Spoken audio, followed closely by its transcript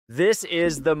This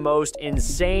is the most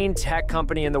insane tech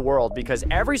company in the world because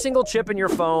every single chip in your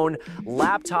phone,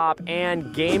 laptop,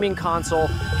 and gaming console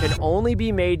can only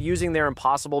be made using their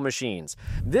impossible machines.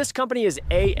 This company is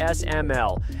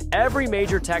ASML. Every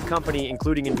major tech company,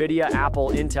 including Nvidia, Apple,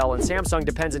 Intel, and Samsung,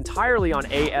 depends entirely on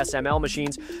ASML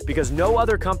machines because no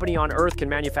other company on Earth can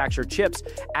manufacture chips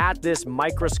at this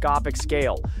microscopic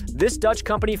scale. This Dutch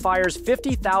company fires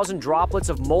 50,000 droplets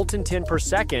of molten tin per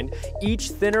second,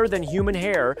 each thinner than human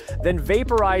hair, then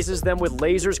vaporizes them with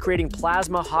lasers, creating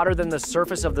plasma hotter than the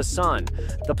surface of the sun.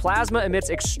 The plasma emits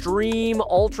extreme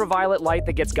ultraviolet light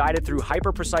that gets guided through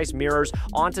hyper-precise mirrors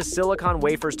onto silicon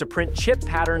wafers to print chip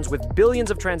patterns with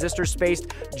billions of transistors spaced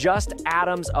just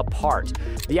atoms apart.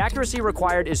 The accuracy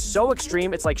required is so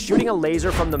extreme, it's like shooting a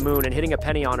laser from the moon and hitting a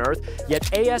penny on Earth, yet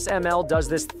ASML does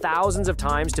this thousands of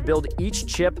times to build each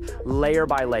chip layer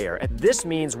by layer. And this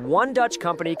means one Dutch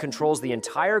company controls the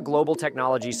entire global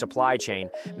technology supply chain,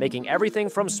 making everything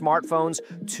from smartphones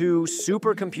to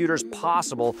supercomputers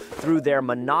possible through their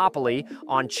monopoly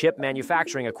on chip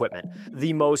manufacturing equipment.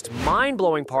 The most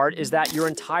mind-blowing part is that your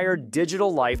entire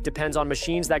digital life depends on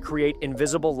machines that create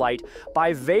invisible light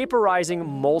by vaporizing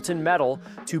molten metal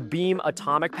to beam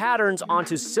atomic patterns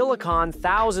onto silicon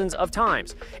thousands of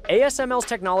times. ASML's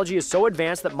technology is so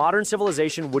advanced that modern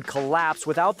civilization would collapse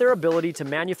without their ability to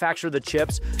manufacture the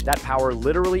chips that power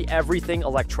literally everything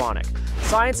electronic.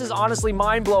 Science is honestly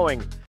mind-blowing.